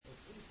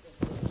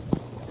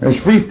There's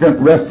frequent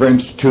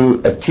reference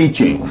to a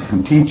teaching.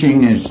 And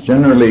teaching is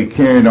generally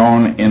carried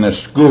on in a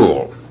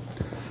school.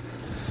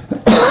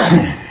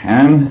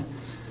 And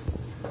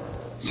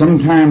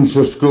sometimes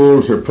the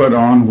schools are put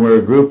on where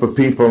a group of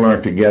people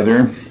are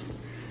together,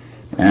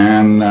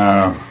 and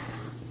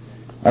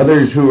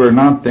others who are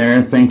not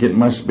there think it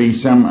must be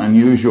some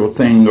unusual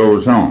thing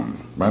goes on.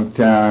 But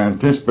at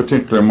this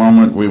particular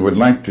moment we would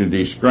like to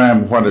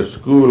describe what a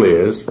school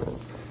is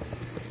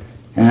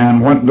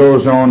and what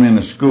goes on in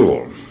a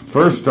school.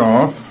 First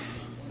off,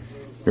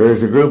 there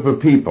is a group of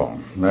people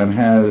that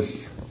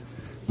has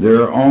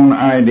their own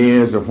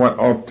ideas of what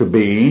ought to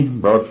be,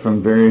 brought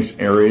from various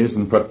areas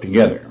and put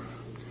together.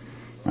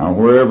 Now,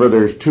 wherever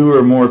there's two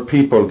or more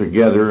people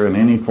together in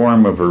any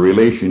form of a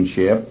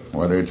relationship,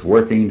 whether it's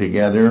working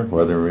together,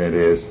 whether it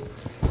is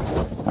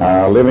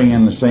living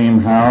in the same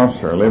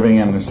house or living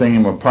in the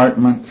same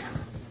apartment,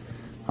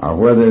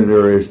 whether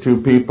there is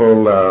two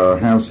people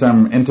have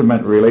some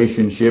intimate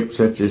relationship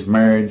such as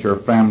marriage or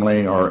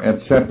family or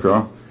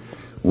etc.,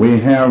 we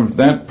have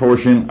that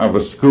portion of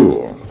a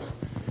school.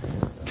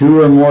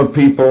 Two or more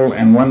people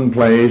in one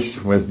place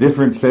with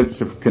different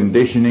sets of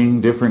conditioning,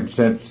 different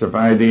sets of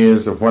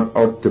ideas of what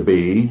ought to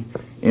be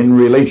in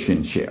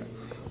relationship.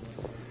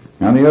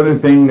 Now, the other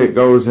thing that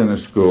goes in a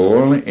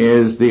school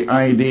is the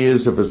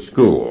ideas of a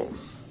school.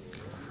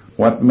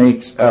 What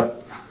makes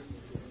up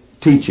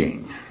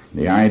teaching?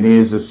 The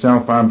ideas of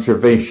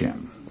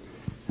self-observation.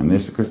 And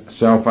this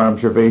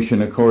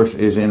self-observation, of course,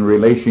 is in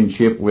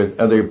relationship with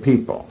other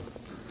people.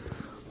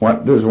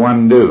 What does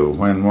one do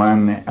when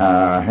one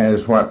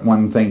has what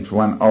one thinks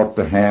one ought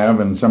to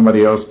have and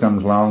somebody else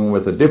comes along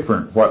with a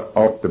different what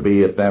ought to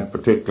be at that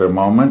particular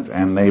moment,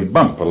 and they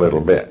bump a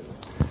little bit?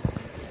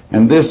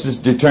 And this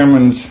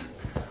determines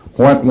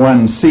what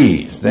one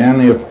sees.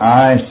 Then if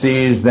I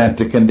sees that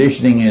the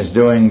conditioning is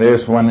doing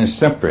this, one is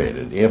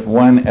separated. If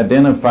one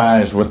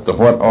identifies with the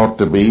what ought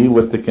to be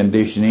with the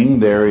conditioning,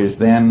 there is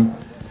then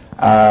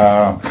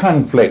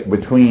conflict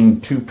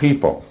between two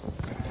people.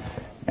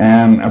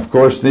 And of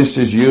course this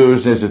is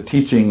used as a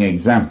teaching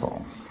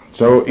example.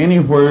 So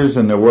anywhere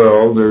in the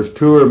world there's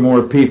two or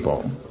more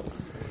people,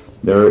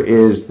 there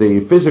is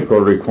the physical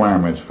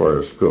requirements for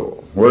a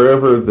school.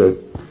 Wherever the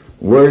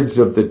words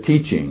of the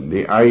teaching,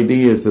 the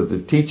ideas of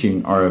the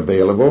teaching are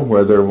available,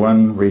 whether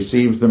one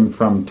receives them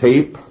from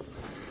tape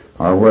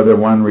or whether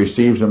one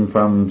receives them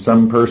from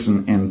some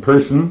person in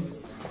person,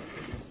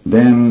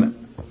 then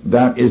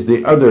that is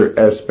the other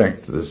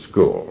aspect of the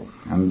school.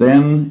 And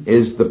then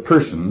is the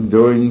person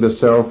doing the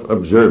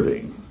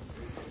self-observing.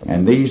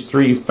 And these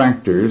three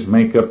factors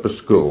make up a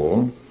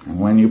school. And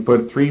when you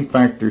put three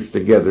factors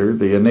together,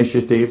 the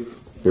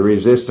initiative, the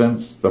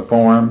resistance, the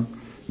form,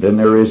 then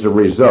there is a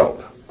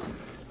result.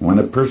 When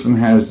a person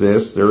has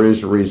this, there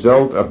is a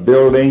result of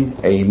building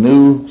a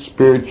new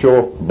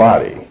spiritual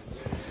body.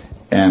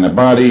 And a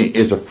body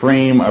is a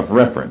frame of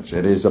reference.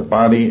 It is a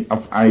body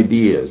of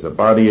ideas, a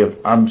body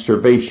of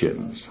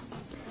observations,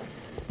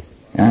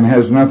 and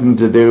has nothing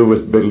to do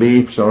with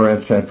beliefs or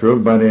etc.,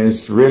 but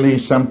is really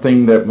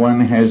something that one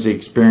has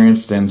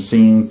experienced and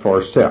seen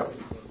for self.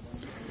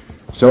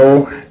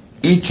 So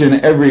each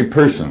and every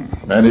person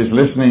that is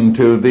listening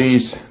to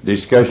these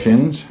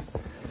discussions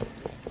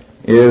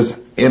is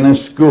in a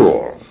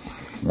school.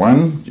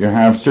 One, you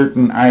have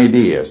certain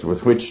ideas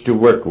with which to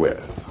work with,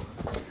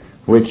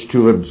 which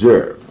to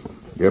observe.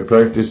 You're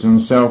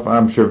practicing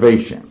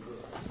self-observation.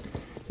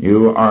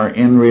 You are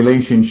in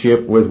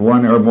relationship with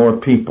one or more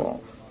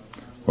people.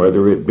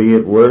 Whether it be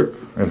at work,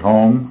 at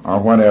home, or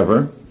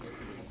whatever,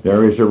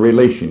 there is a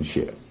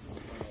relationship.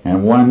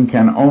 And one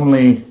can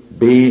only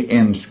be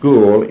in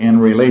school in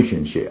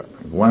relationship.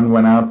 If one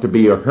went out to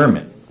be a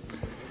hermit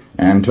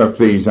and took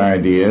these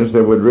ideas,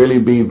 there would really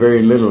be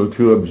very little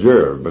to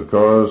observe,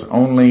 because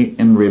only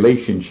in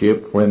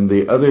relationship when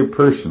the other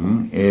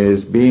person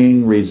is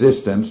being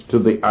resistant to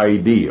the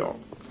ideal.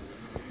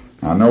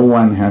 Now, no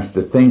one has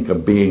to think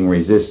of being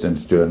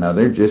resistant to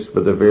another. Just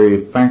for the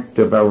very fact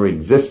of our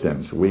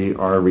existence, we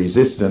are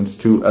resistant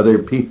to other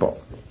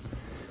people.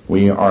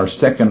 We are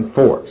second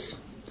force.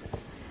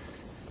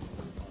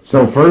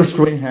 So first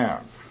we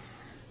have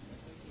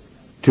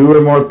two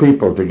or more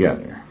people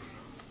together.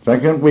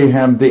 Second, we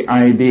have the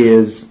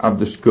ideas of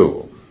the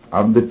school,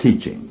 of the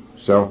teaching,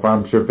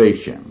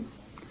 self-observation.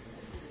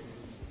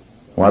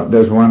 What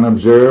does one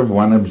observe?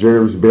 One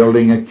observes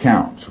building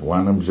accounts.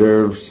 One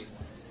observes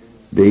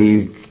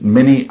the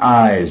many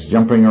eyes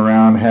jumping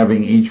around,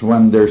 having each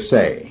one their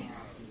say.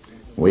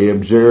 We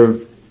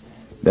observe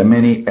the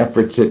many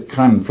efforts at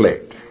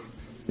conflict,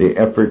 the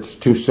efforts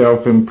to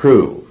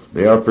self-improve,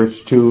 the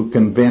efforts to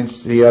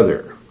convince the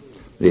other,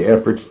 the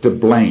efforts to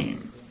blame,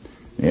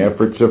 the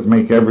efforts of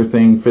make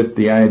everything fit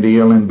the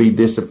ideal and be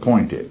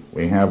disappointed.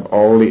 We have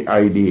all the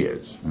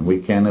ideas, and we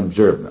can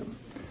observe them.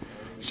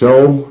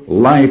 So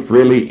life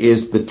really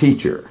is the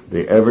teacher.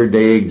 The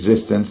everyday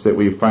existence that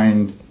we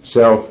find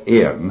self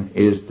in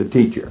is the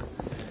teacher,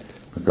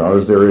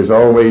 because there is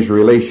always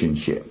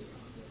relationship,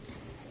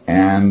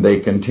 and they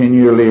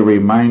continually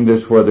remind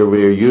us whether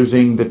we are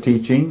using the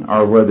teaching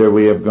or whether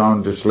we have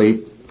gone to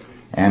sleep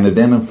and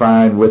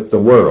identified with the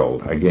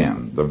world.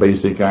 Again, the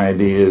basic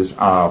ideas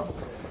of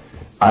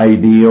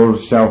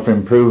ideals,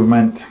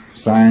 self-improvement,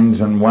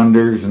 signs and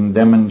wonders and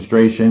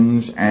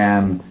demonstrations,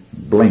 and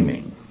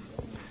blaming.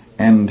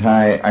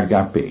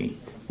 Anti-agape,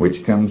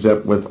 which comes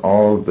up with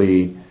all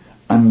the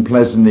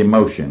unpleasant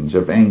emotions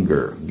of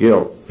anger,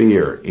 guilt,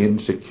 fear,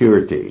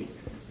 insecurity,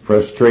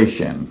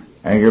 frustration,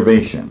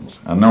 aggravations,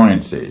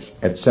 annoyances,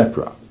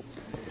 etc.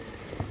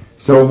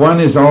 So one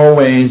is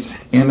always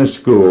in a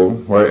school,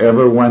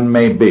 wherever one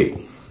may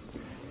be.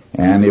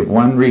 And if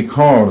one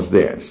recalls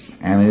this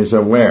and is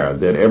aware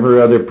that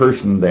every other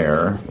person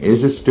there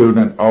is a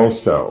student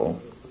also,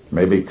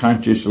 maybe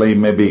consciously,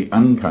 maybe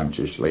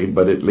unconsciously,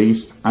 but at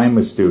least I'm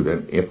a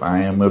student if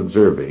I am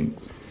observing,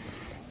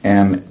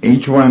 and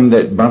each one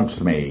that bumps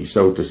me,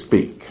 so to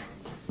speak,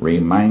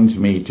 reminds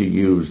me to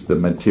use the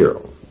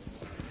material.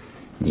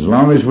 As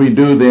long as we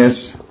do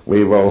this,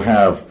 we will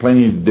have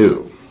plenty to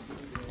do.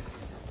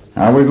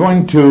 Now we're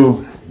going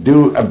to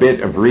do a bit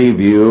of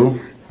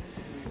review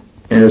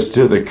as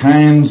to the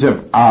kinds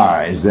of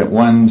eyes that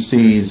one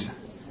sees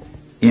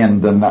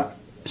in the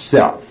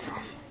self.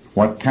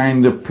 What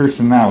kind of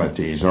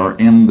personalities are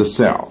in the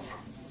self?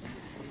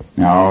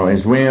 Now,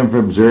 as we have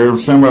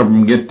observed, some of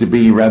them get to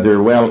be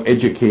rather well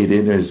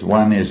educated as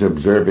one is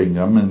observing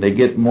them, and they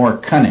get more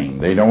cunning.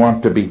 They don't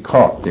want to be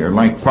caught. They're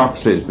like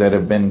foxes that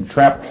have been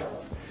trapped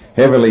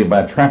heavily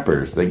by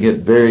trappers. They get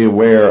very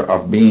aware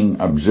of being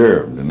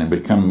observed, and they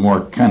become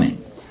more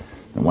cunning.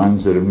 The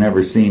ones that have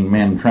never seen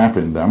men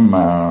trapping them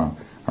are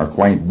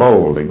quite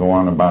bold. They go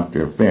on about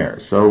their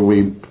affairs. So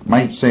we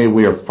might say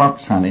we are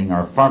fox hunting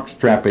or fox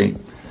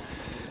trapping,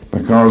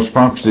 because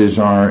foxes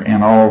are,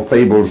 in all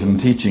fables and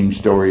teaching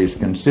stories,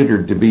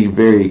 considered to be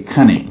very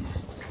cunning.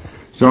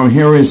 So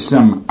here is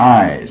some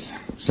eyes,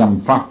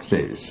 some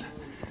foxes,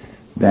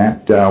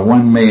 that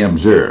one may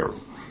observe.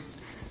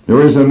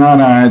 There is an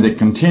eye that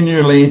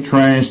continually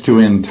tries to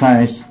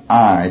entice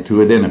I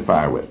to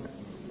identify with it.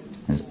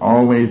 It's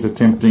always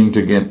attempting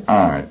to get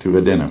I to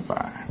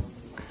identify.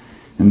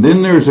 And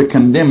then there's a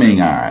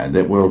condemning eye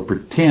that will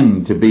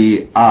pretend to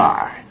be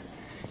I.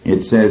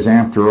 It says,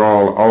 after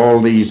all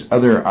these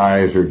other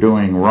eyes are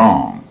doing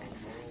wrong,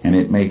 and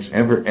it makes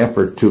every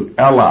effort to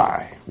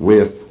ally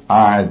with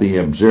I, the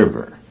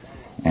observer.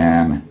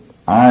 And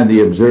I,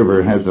 the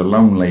observer, has a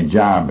lonely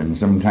job, and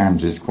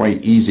sometimes it's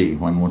quite easy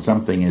when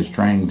something is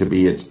trying to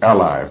be its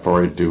ally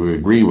for it to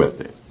agree with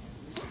it.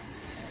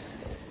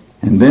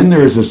 And then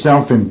there's a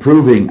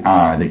self-improving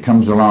I that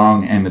comes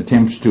along and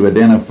attempts to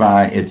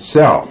identify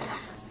itself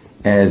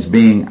as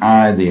being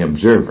I, the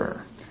observer.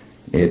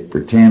 It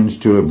pretends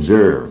to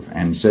observe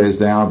and says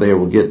now they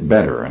will get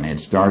better, and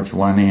it starts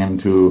one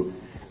into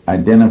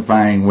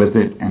identifying with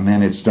it, and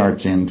then it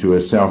starts into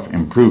a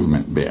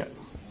self-improvement bit.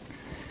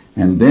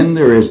 And then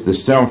there is the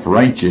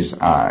self-righteous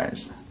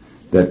eyes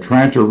that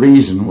try to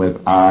reason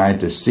with I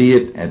to see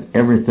it as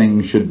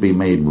everything should be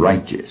made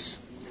righteous.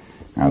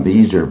 Now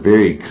these are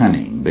very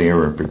cunning. They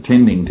are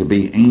pretending to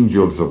be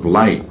angels of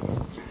light,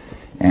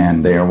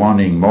 and they are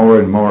wanting more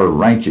and more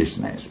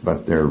righteousness,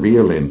 but their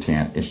real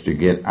intent is to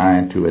get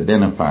I to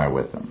identify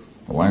with them.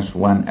 Once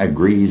one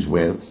agrees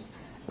with,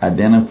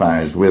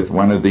 identifies with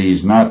one of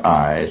these not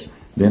I's,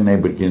 then they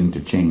begin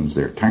to change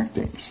their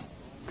tactics.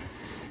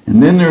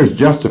 And then there's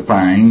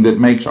justifying that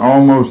makes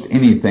almost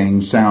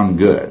anything sound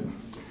good.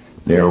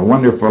 They are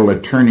wonderful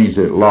attorneys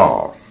at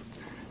law.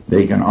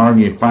 They can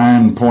argue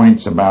fine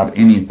points about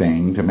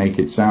anything to make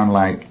it sound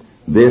like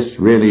this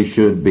really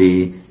should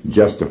be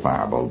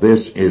justifiable.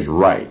 This is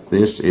right.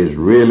 This is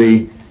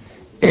really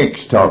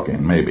X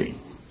talking, maybe.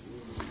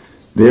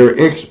 They're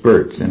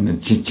experts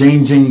in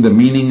changing the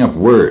meaning of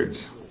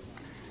words.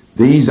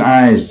 These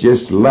eyes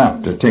just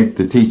love to take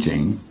the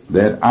teaching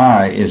that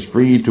I is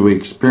free to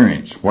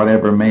experience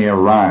whatever may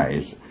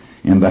arise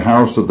in the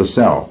house of the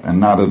self and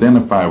not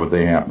identify with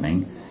the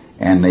happening,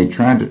 and they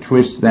try to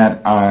twist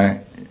that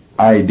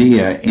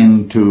idea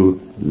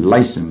into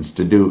license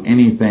to do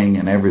anything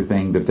and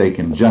everything that they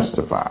can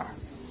justify.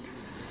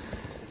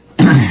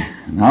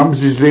 And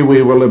obviously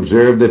we will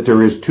observe that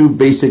there is two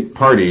basic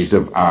parties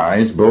of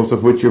I's, both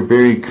of which are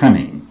very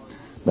cunning,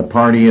 the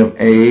party of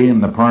A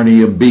and the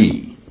party of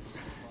B,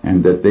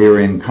 and that they are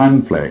in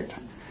conflict,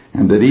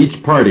 and that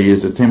each party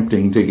is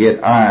attempting to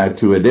get I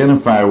to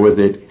identify with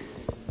it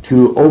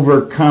to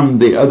overcome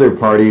the other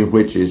party,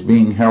 which is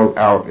being held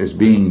out as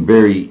being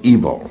very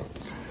evil.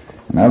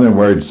 In other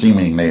words,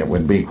 seemingly it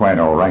would be quite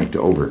all right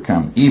to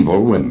overcome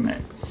evil, wouldn't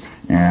it?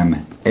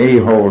 And A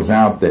holds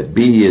out that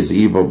B is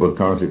evil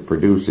because it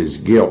produces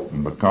guilt,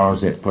 and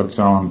because it puts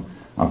on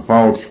a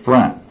false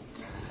front,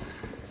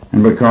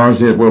 and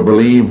because it will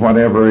believe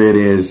whatever it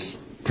is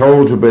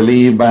told to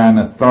believe by an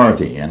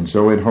authority, and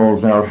so it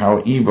holds out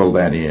how evil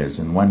that is,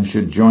 and one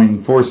should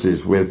join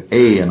forces with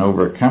A in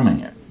overcoming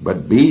it.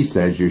 But B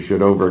says you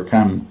should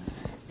overcome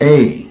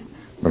A,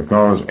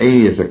 because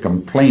A is a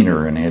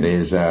complainer, and it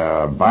is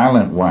a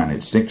violent one.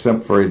 It sticks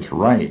up for its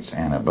rights,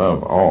 and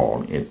above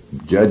all, it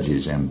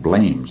judges and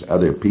blames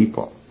other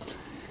people.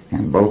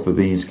 And both of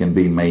these can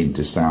be made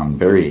to sound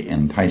very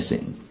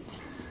enticing.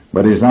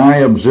 But as I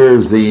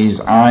observes these,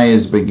 I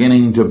is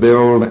beginning to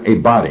build a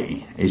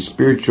body, a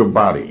spiritual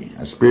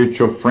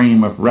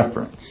frame of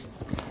reference.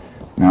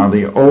 Now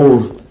the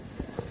old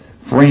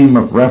frame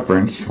of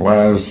reference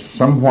was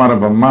somewhat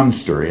of a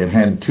monster. It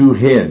had two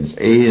heads,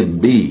 A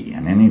and B,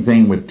 and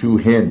anything with two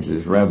heads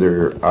is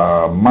rather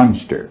a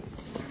monster.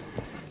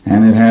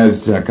 And it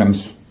has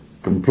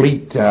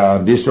complete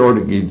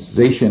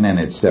disorganization in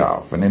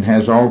itself, and it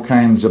has all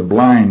kinds of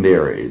blind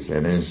areas.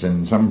 It is,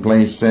 in some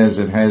place says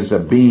it has a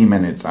beam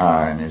in its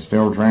eye, and it's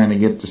still trying to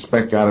get the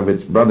speck out of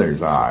its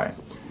brother's eye.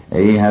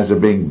 A has a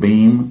big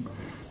beam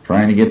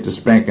trying to get the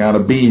speck out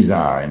of B's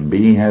eye, and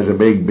B has a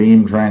big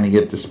beam trying to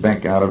get the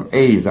speck out of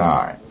A's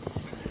eye.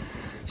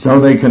 So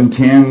they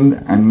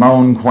contend and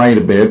moan quite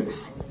a bit,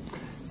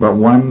 but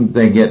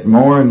they get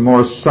more and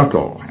more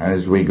subtle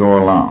as we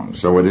go along.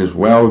 So it is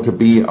well to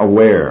be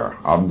aware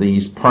of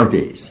these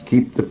parties.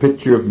 Keep the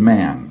picture of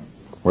man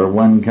where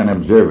one can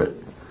observe it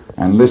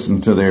and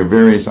listen to their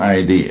various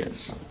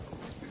ideas.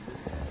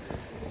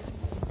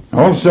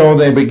 Also,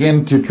 they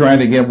begin to try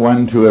to get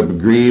one to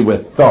agree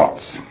with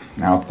thoughts.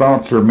 Now,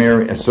 thoughts are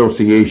mere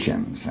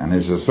associations, and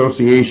as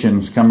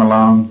associations come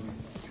along,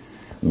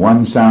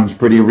 one sounds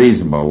pretty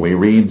reasonable. We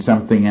read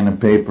something in a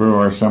paper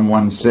or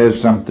someone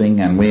says something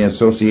and we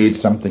associate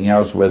something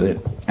else with it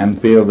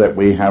and feel that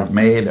we have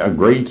made a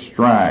great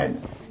stride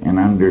in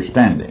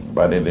understanding,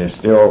 but it is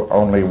still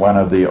only one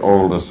of the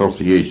old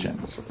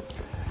associations.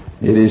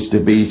 It is to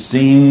be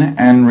seen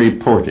and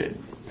reported,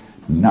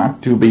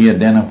 not to be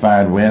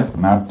identified with,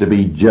 not to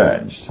be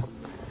judged.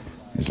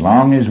 As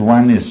long as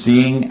one is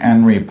seeing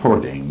and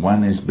reporting,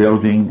 one is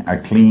building a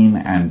clean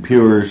and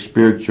pure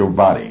spiritual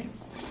body.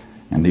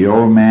 And the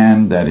old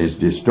man that is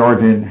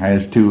distorted,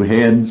 has two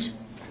heads,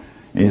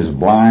 is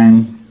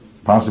blind,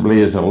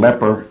 possibly is a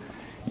leper,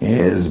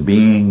 is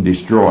being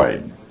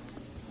destroyed.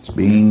 It's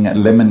being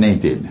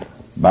eliminated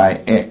by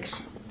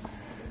X.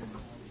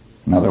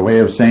 Another way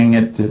of saying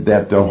it,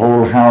 that the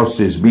whole house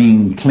is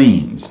being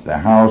cleansed, the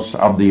house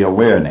of the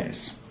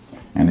awareness,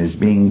 and is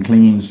being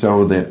cleaned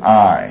so that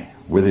I,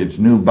 with its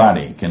new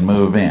body, can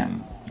move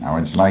in. Now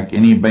it's like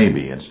any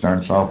baby. It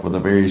starts off with a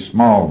very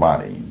small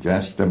body,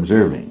 just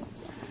observing.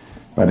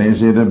 But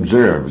as it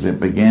observes, it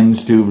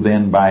begins to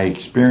then, by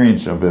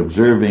experience of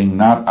observing,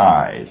 not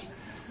eyes,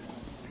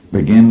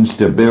 begins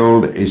to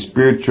build a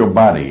spiritual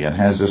body. It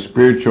has a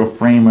spiritual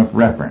frame of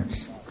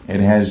reference. It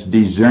has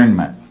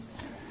discernment.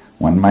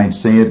 One might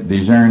say it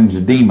discerns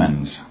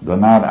demons, the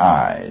not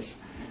eyes.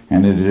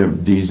 And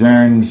it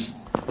discerns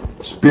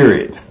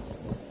spirit,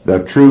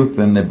 the truth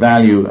and the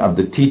value of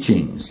the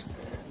teachings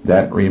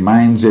that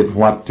reminds it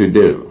what to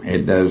do.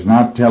 It does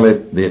not tell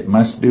it that it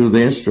must do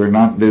this or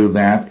not do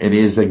that. It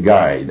is a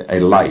guide,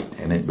 a light,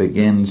 and it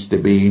begins to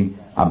be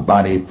a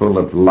body full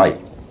of light.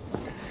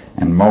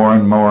 And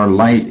more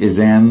light is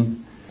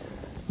in,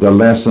 the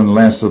less and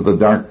less of the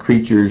dark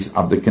creatures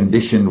of the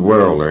conditioned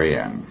world are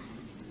in.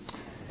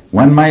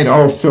 One might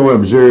also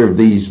observe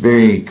these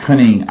very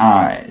cunning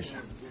eyes,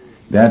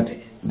 that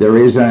there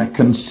is a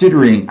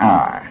considering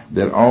eye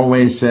that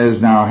always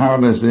says, now how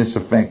does this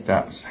affect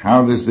us?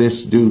 How does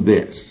this do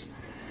this?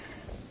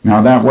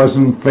 Now that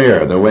wasn't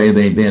fair the way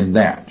they did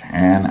that,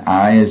 and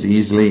I is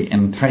easily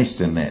enticed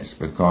in this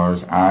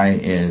because I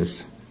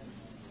is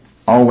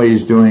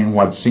always doing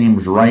what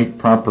seems right,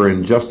 proper,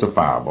 and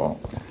justifiable,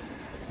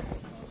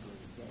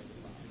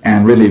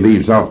 and really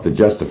leaves off the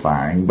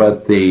justifying,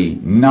 but the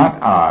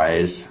not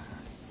eyes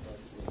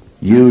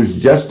use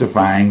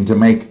justifying to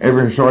make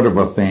every sort of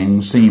a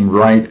thing seem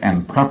right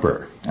and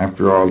proper.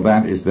 After all,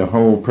 that is the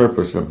whole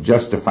purpose of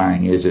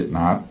justifying, is it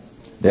not?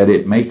 That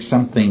it makes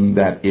something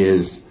that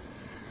is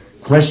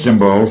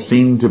questionable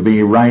seem to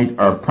be right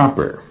or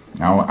proper.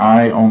 Now,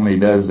 I only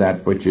does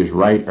that which is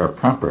right or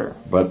proper,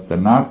 but the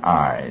not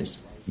eyes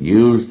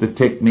use the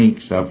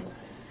techniques of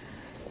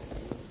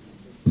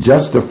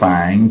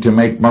justifying to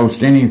make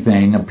most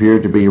anything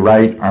appear to be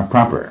right or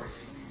proper.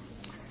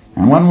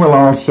 And one will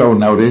also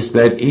notice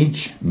that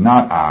each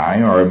not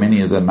eye, or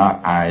many of the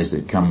not eyes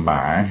that come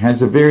by,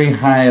 has a very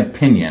high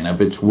opinion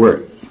of its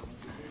worth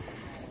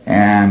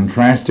and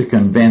tries to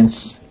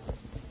convince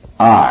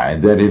I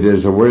that it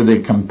is a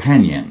worthy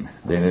companion,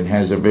 that it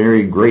has a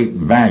very great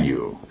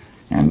value,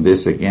 and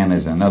this again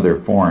is another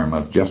form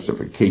of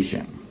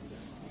justification.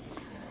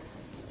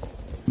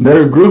 There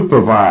are a group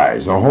of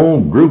eyes, a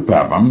whole group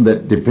of them,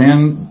 that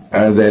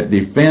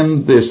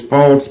defend this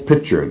false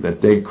picture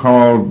that they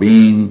call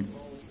being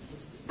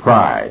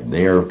pride.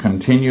 They are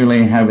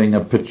continually having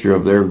a picture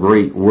of their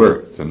great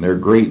worth and their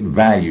great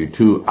value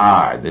to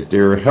I, that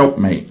they're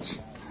helpmates,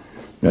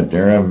 that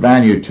they're of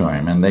value to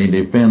him, and they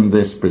defend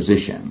this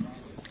position.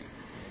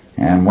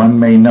 And one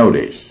may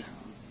notice,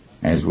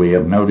 as we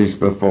have noticed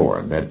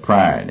before, that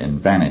pride and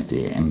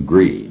vanity and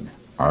greed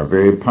are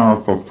very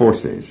powerful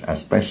forces,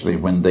 especially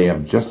when they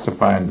have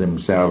justified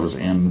themselves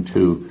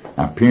into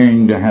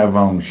appearing to have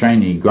on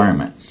shiny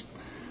garments,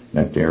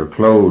 that they're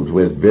clothed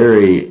with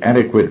very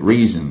adequate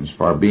reasons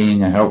for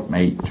being a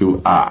helpmate to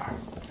I.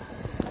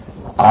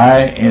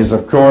 I is,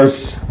 of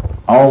course,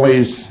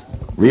 always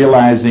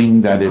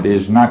realizing that it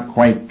is not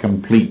quite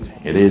complete.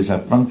 It is a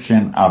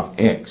function of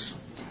X.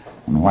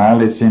 And while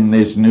it's in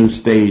this new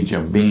stage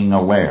of being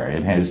aware,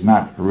 it has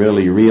not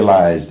really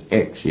realized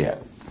X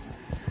yet.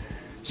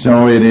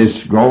 So it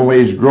is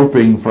always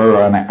groping for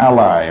an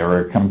ally or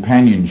a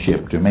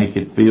companionship to make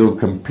it feel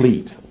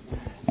complete.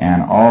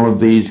 And all of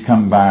these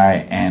come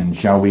by and,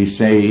 shall we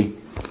say,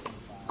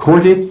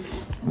 court it,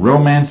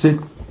 romance it,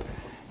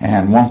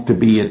 and want to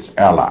be its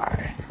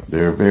ally.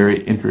 They're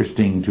very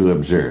interesting to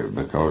observe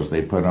because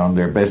they put on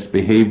their best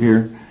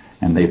behavior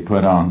and they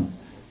put on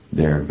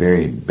their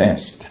very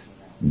best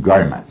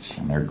garments.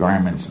 And their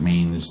garments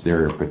means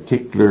their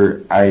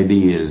particular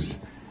ideas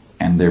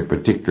and their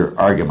particular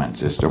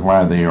arguments as to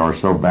why they are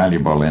so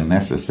valuable and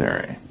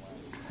necessary.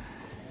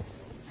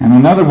 And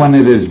another one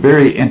that is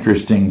very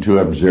interesting to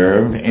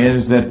observe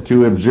is that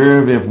to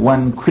observe if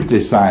one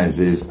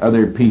criticizes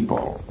other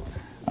people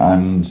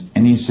on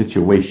any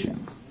situation.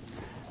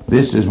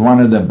 This is one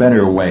of the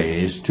better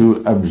ways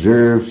to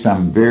observe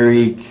some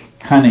very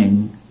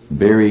cunning,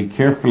 very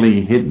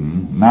carefully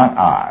hidden not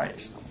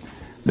eyes.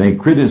 They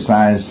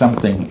criticize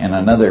something in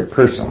another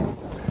person,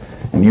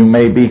 and you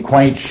may be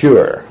quite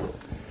sure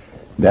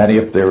that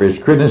if there is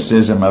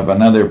criticism of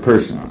another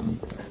person,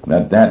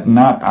 that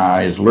not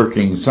I is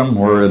lurking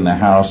somewhere in the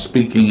house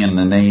speaking in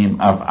the name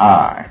of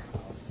I.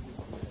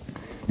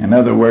 In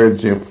other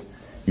words, if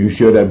you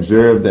should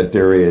observe that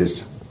there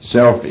is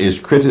self is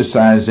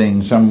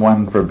criticizing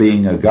someone for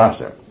being a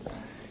gossip,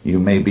 you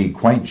may be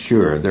quite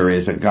sure there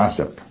is a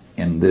gossip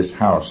in this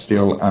house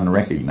still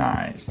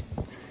unrecognized.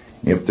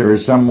 If there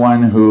is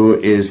someone who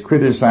is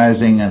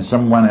criticizing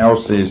someone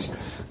else's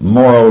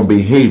moral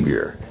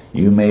behavior,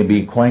 you may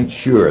be quite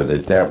sure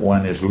that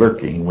one is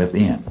lurking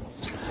within.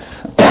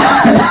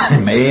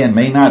 May and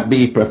may not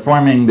be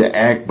performing the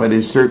act, but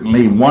is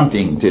certainly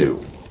wanting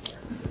to.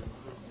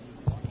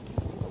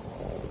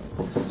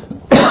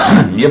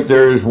 If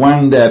there is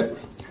one that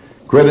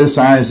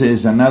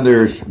criticizes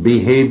another's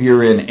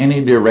behavior in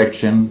any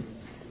direction,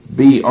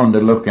 be on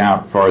the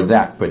lookout for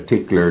that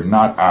particular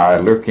not I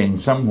lurking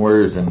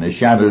somewheres in the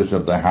shadows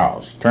of the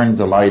house. Turn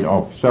the light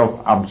of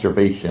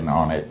self-observation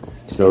on it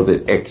so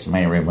that X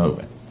may remove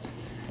it.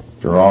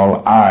 After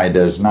all, I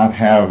does not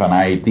have an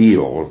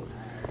ideal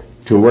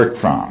to work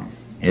from.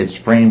 Its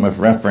frame of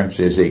reference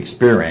is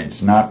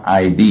experience, not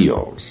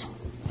ideals.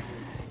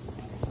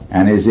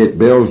 And as it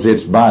builds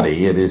its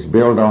body, it is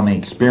built on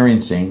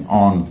experiencing,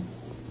 on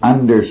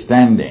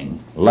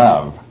understanding,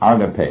 love,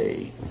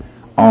 agape,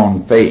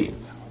 on faith,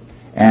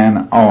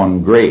 and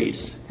on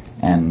grace,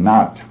 and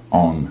not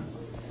on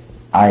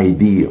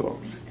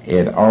ideals.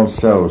 It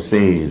also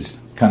sees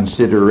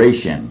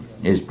consideration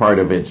is part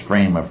of its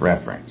frame of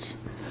reference,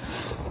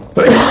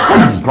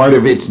 part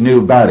of its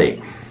new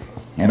body.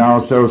 It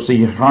also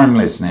sees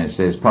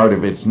harmlessness as part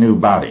of its new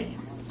body,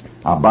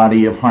 a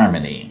body of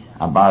harmony,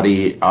 a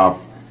body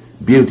of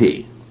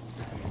beauty,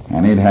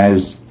 and it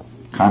has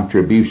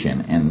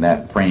contribution in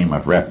that frame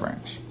of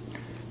reference.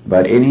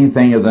 But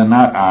anything of the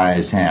not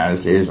eyes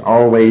has is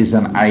always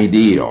an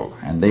ideal,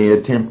 and they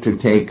attempt to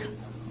take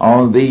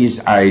all these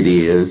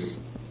ideas,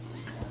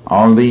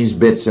 all these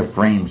bits of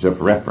frames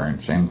of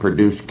reference, and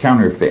produce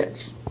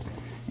counterfeits.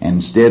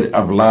 Instead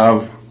of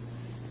love,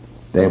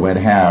 they would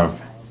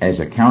have as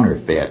a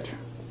counterfeit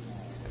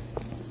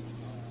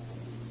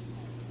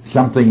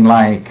something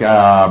like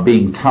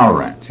being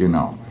tolerant,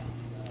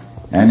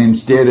 And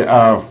instead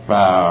of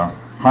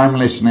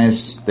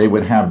harmlessness, they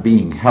would have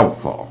being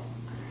helpful.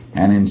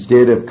 And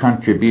instead of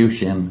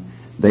contribution,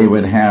 they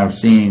would have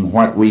seeing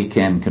what we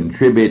can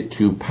contribute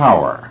to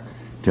power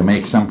to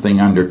make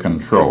something under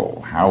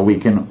control, how we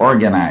can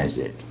organize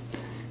it.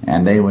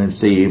 And they would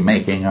see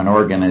making an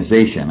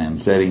organization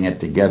and setting it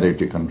together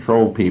to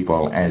control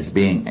people as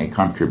being a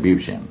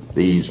contribution.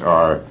 These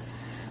are,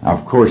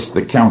 of course,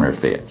 the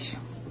counterfeits.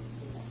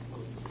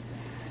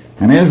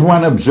 And as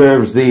one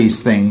observes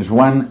these things,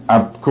 one,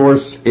 of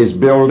course, is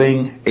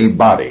building a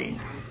body.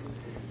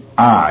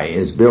 I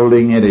is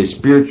building it a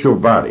spiritual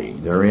body.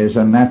 There is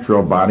a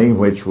natural body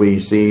which we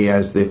see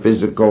as the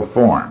physical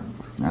form.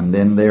 And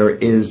then there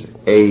is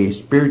a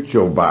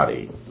spiritual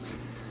body.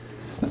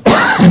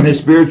 The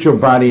spiritual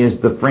body is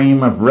the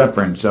frame of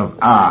reference of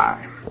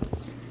I.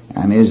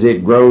 And as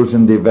it grows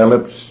and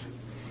develops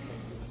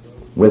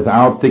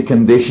without the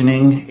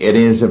conditioning, it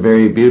is a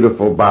very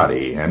beautiful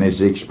body and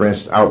is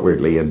expressed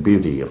outwardly in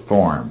beauty of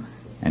form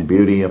and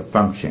beauty of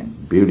function,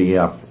 beauty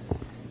of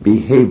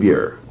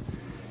behavior.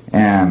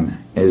 And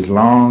as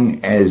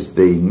long as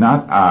the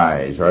not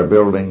eyes are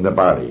building the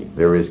body,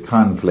 there is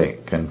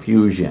conflict,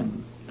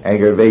 confusion,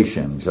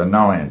 aggravations,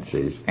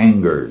 annoyances,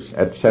 angers,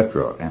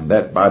 etc. And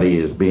that body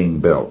is being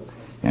built.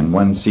 And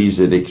one sees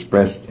it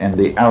expressed in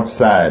the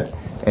outside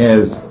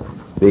as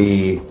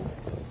the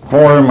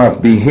form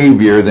of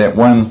behavior that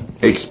one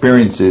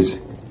experiences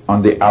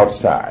on the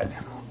outside.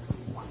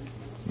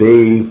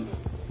 The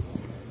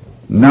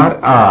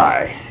not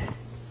I,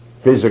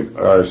 physical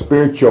or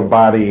spiritual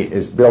body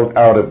is built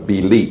out of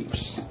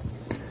beliefs.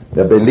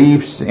 The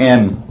beliefs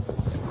in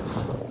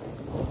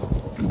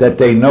that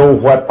they know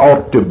what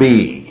ought to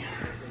be,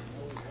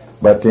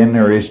 But then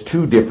there is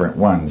two different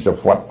ones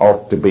of what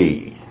ought to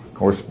be. Of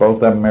course,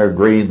 both of them are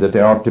agreed that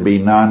they ought to be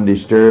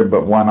non-disturbed,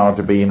 but one ought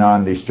to be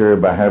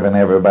non-disturbed by having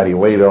everybody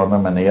wait on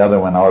them, and the other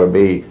one ought to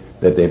be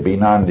that they be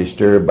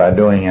non-disturbed by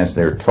doing as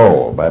they're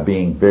told, by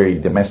being very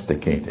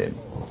domesticated.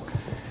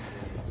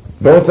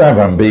 Both of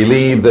them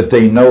believe that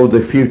they know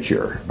the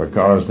future,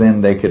 because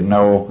then they could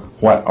know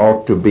what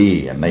ought to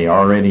be, and they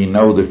already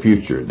know the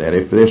future, that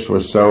if this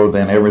was so,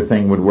 then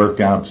everything would work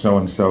out so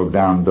and so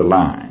down the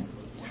line.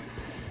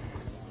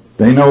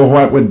 They know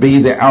what would be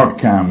the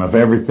outcome of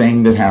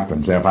everything that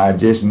happens. If I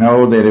just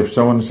know that if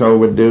so and so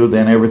would do,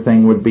 then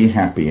everything would be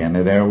happy, and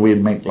that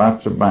we'd make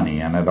lots of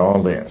money, and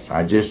all this.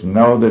 I just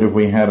know that if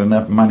we had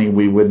enough money,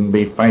 we wouldn't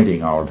be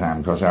fighting all the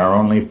time, because our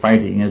only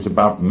fighting is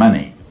about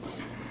money.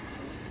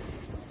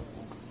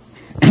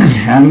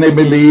 And they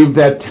believe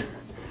that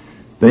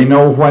they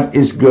know what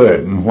is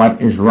good and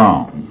what is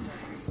wrong,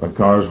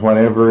 because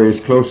whatever is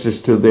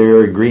closest to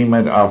their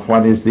agreement of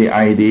what is the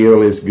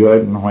ideal is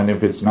good, and when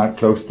if it's not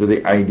close to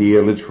the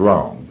ideal, it's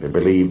wrong. They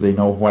believe they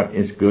know what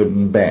is good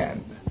and bad.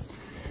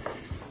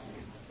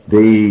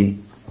 The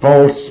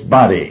false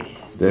body,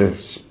 the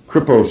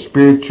crippled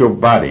spiritual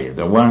body,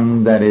 the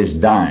one that is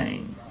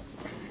dying,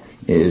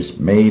 is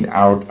made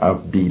out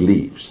of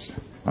beliefs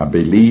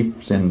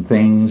in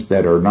things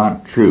that are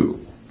not true.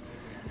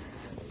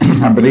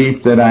 A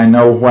belief that I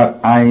know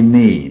what I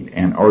need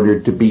in order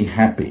to be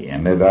happy,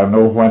 and that I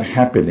know what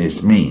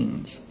happiness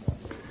means.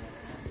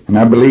 And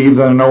I believe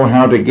that I know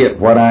how to get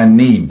what I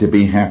need to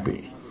be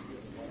happy.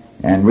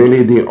 And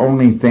really the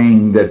only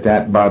thing that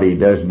that body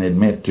doesn't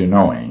admit to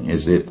knowing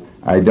is that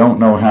I don't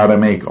know how to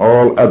make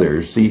all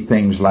others see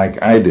things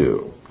like I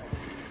do,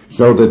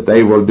 so that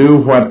they will do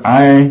what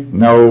I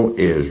know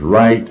is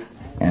right,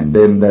 and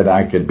then that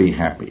I could be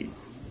happy.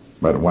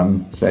 But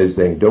one says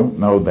they don't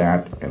know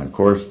that, and of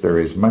course there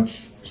is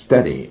much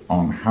study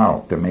on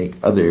how to make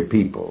other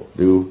people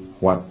do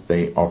what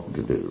they ought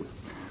to do.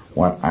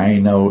 What I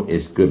know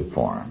is good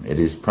for them. It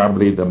is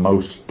probably the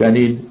most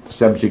studied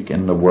subject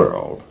in the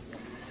world.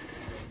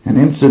 And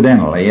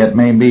incidentally, it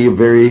may be a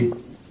very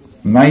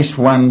nice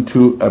one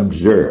to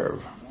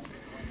observe.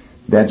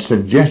 That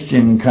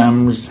suggestion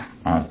comes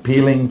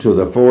appealing to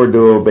the four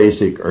dual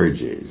basic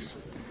urges,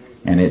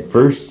 and it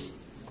first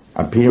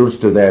appeals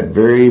to that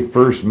very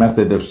first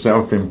method of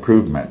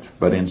self-improvement,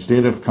 but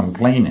instead of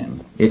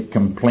complaining, it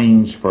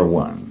complains for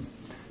one.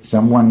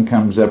 Someone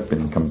comes up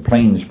and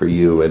complains for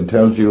you and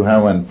tells you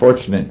how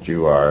unfortunate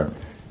you are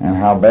and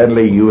how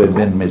badly you have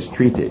been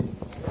mistreated.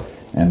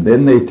 And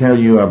then they tell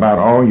you about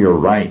all your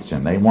rights,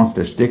 and they want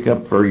to stick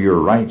up for your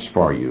rights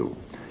for you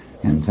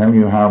and tell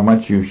you how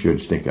much you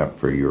should stick up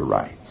for your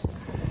rights.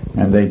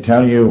 And they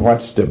tell you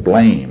what's to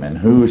blame and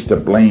who's to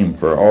blame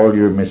for all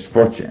your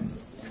misfortune.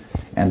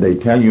 And they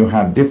tell you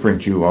how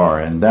different you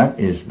are, and that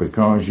is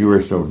because you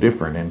are so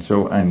different and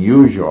so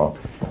unusual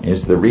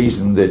is the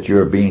reason that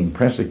you're being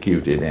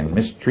persecuted and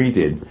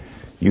mistreated.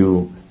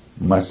 You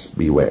must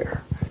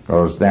beware,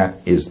 because that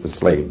is the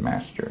slave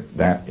master.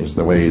 That is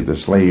the way the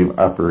slave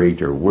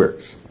operator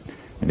works.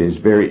 It is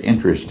very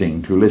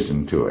interesting to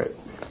listen to it,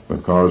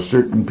 because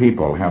certain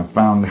people have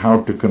found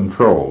how to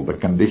control the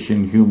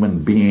conditioned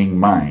human being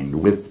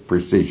mind with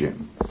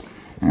precision,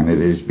 and it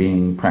is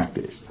being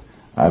practiced.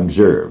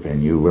 Observe,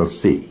 and you will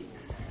see.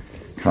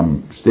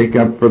 Come, stick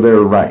up for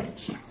their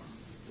rights.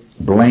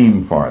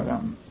 Blame for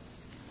them.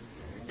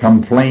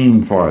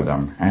 Complain for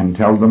them, and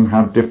tell them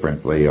how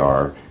different they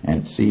are,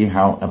 and see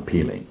how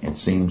appealing. It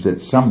seems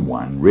that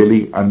someone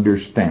really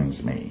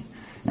understands me,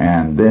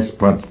 and this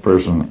puts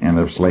person in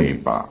a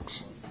slave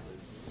box.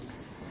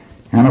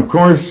 And of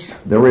course,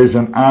 there is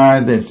an I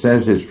that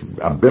says its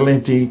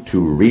ability to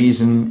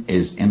reason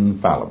is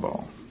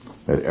infallible.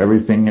 That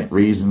everything it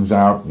reasons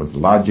out with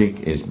logic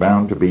is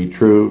bound to be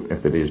true.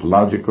 If it is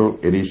logical,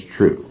 it is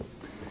true.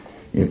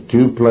 If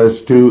 2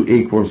 plus 2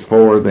 equals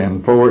 4,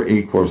 then 4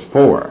 equals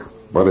 4.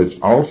 But it's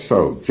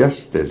also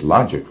just as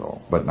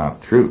logical, but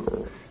not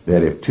true,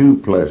 that if 2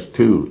 plus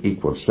 2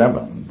 equals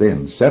 7,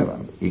 then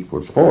 7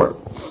 equals 4.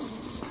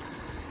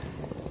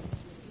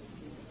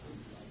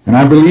 And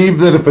I believe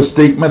that if a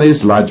statement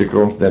is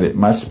logical, that it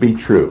must be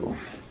true.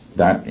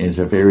 That is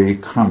a very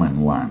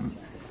common one,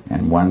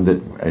 and one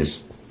that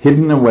is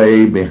hidden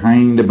away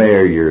behind a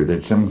barrier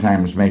that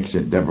sometimes makes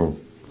it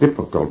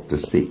difficult to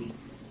see.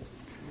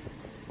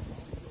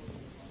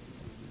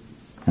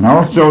 And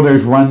also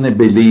there's one that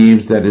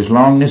believes that as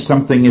long as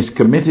something is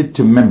committed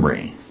to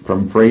memory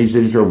from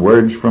phrases or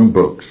words from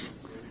books,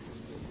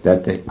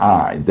 that the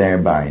I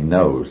thereby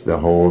knows the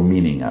whole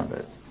meaning of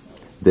it.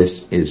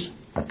 This is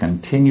a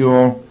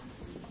continual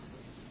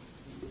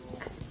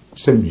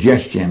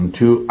suggestion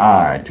to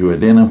I to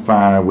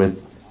identify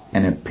with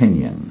an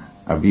opinion,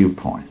 a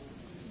viewpoint.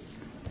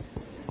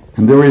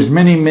 And there is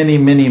many, many,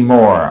 many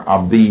more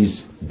of these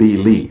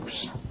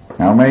beliefs.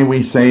 Now may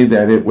we say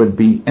that it would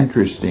be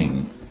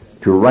interesting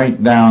to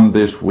write down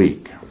this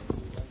week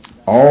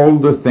all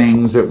the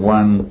things that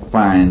one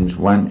finds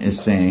one is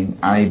saying,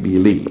 I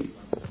believe.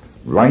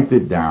 Write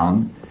it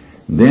down,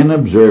 then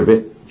observe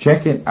it,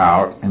 check it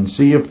out and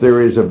see if there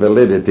is a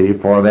validity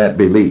for that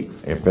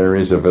belief. If there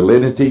is a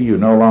validity, you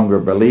no longer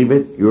believe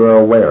it, you are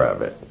aware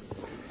of it.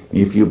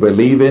 If you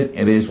believe it,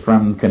 it is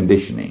from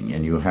conditioning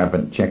and you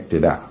haven't checked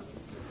it out.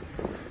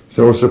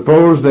 So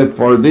suppose that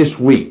for this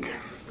week,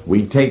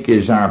 we take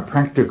as our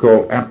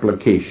practical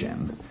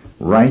application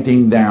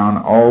writing down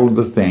all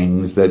the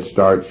things that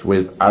starts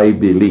with I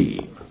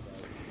believe,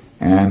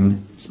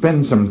 and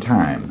spend some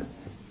time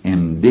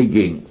in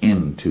digging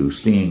into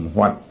seeing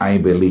what I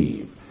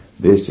believe.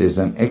 This is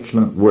an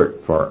excellent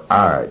work for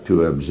I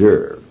to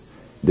observe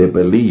the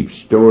belief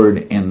stored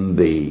in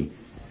the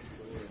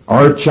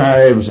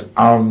archives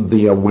of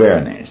the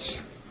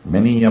awareness,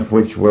 many of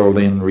which will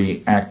then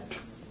react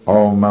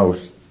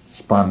almost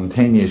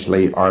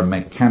spontaneously or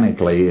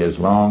mechanically as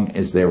long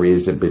as there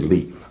is a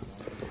belief.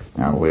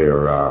 Now,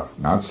 we're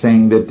not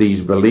saying that these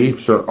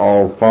beliefs are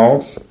all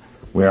false.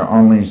 We're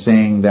only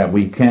saying that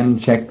we can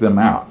check them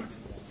out.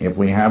 If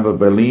we have a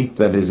belief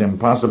that is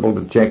impossible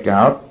to check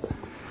out,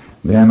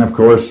 then of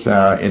course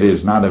it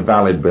is not a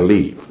valid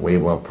belief. We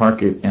will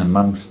park it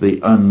amongst the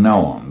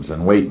unknowns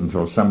and wait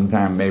until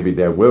sometime maybe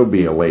there will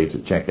be a way to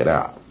check it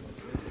out.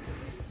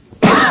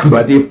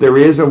 But if there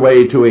is a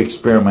way to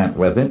experiment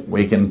with it,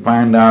 we can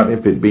find out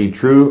if it be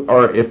true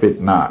or if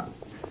it not,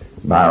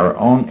 by our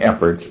own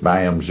efforts,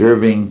 by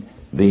observing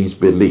these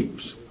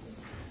beliefs.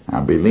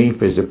 Now,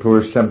 belief is a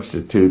poor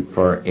substitute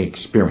for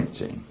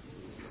experiencing.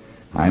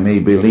 I may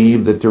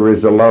believe that there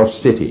is a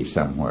lost city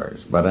somewhere,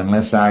 but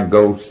unless I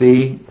go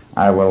see,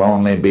 I will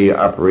only be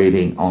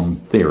operating on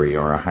theory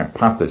or a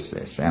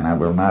hypothesis, and I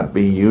will not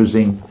be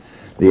using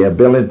the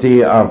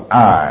ability of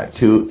I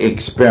to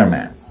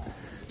experiment.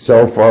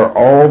 So for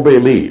all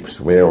beliefs,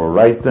 we'll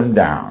write them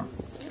down.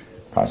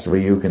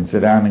 Possibly you can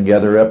sit down and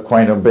gather up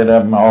quite a bit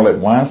of them all at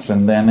once,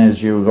 and then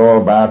as you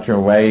go about your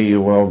way, you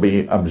will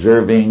be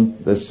observing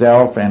the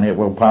self, and it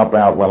will pop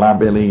out, well, I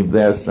believe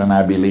this, and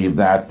I believe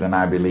that, and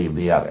I believe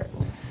the other.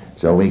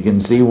 So we can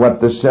see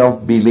what the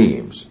self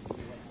believes.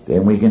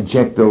 Then we can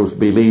check those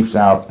beliefs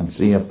out and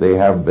see if they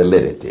have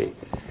validity.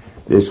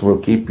 This will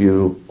keep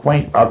you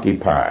quite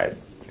occupied.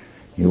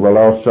 You will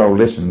also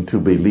listen to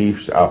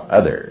beliefs of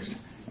others,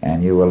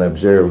 and you will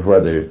observe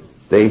whether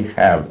they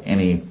have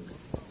any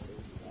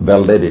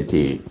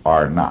validity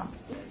or not.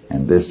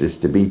 And this is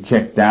to be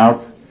checked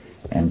out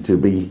and to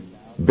be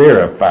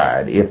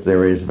verified if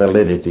there is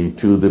validity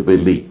to the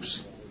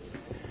beliefs.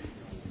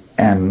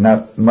 And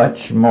not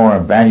much more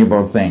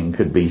valuable thing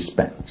could be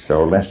spent.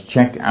 So let's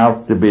check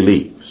out the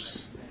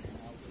beliefs.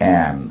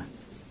 And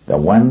the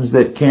ones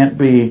that can't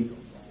be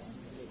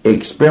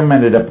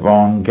experimented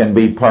upon can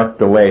be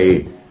parked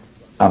away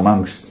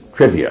amongst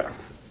trivia.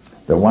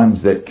 The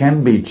ones that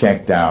can be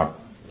checked out,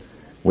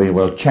 we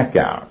will check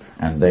out,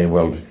 and they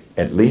will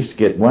at least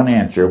get one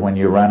answer when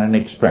you run an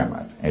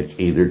experiment. It's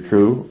either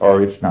true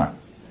or it's not.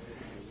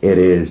 It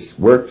is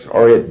works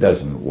or it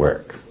doesn't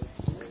work.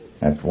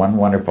 That's one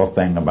wonderful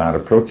thing about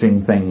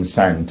approaching things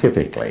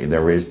scientifically.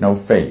 There is no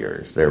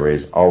failures. There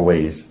is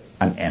always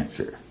an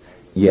answer.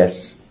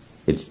 Yes,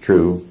 it's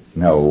true.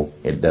 No,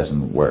 it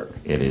doesn't work.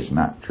 It is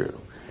not true.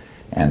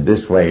 And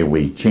this way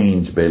we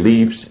change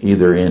beliefs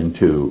either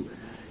into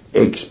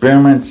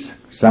experiments,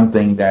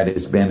 something that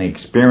has been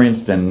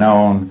experienced and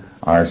known,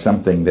 or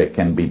something that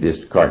can be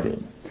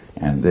discarded.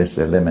 And this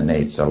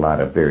eliminates a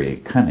lot of very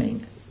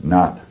cunning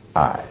not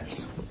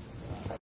I's.